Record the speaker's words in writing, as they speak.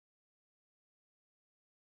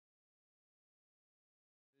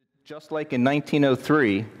just like in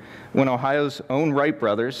 1903, when Ohio's own Wright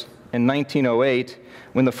brothers, in 1908,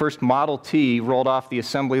 when the first Model T rolled off the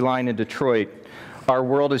assembly line in Detroit, our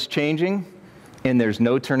world is changing, and there's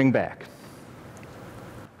no turning back.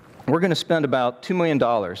 We're going to spend about $2 million,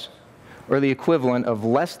 or the equivalent of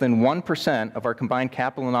less than 1% of our combined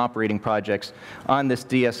capital and operating projects on this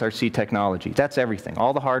DSRC technology. That's everything,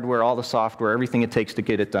 all the hardware, all the software, everything it takes to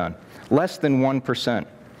get it done. Less than 1%.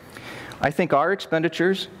 I think our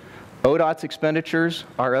expenditures, ODOT's expenditures,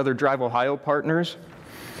 our other DriveOhio partners,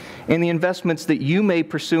 and the investments that you may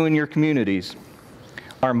pursue in your communities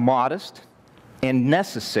are modest and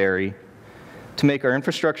necessary to make our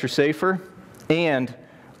infrastructure safer and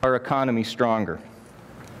our economy stronger.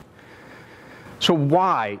 So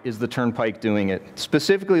why is the Turnpike doing it?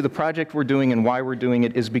 Specifically, the project we're doing and why we're doing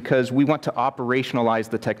it is because we want to operationalize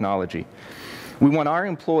the technology. We want our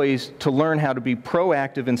employees to learn how to be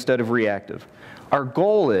proactive instead of reactive. Our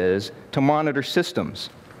goal is to monitor systems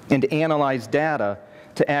and to analyze data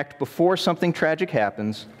to act before something tragic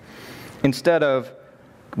happens instead of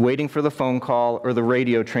waiting for the phone call or the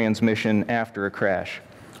radio transmission after a crash.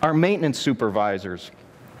 Our maintenance supervisors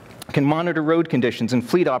can monitor road conditions and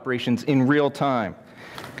fleet operations in real time.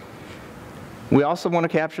 We also want to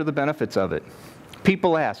capture the benefits of it.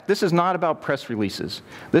 People ask, this is not about press releases.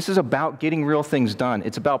 This is about getting real things done.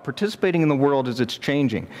 It's about participating in the world as it's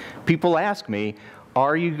changing. People ask me,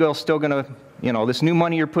 are you still going to, this new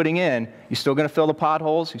money you're putting in, you still going to fill the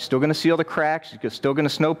potholes? You still going to seal the cracks? You still going to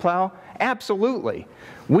snowplow? Absolutely.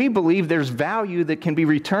 We believe there's value that can be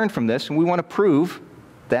returned from this, and we want to prove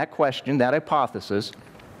that question, that hypothesis.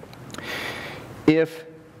 If,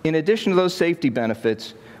 in addition to those safety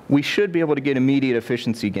benefits, we should be able to get immediate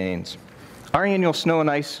efficiency gains. Our annual snow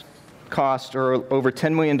and ice costs are over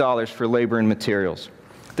 $10 million for labor and materials.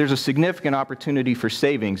 There's a significant opportunity for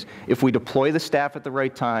savings if we deploy the staff at the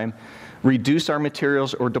right time, reduce our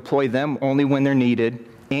materials or deploy them only when they're needed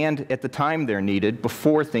and at the time they're needed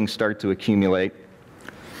before things start to accumulate.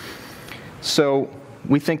 So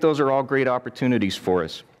we think those are all great opportunities for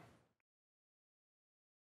us.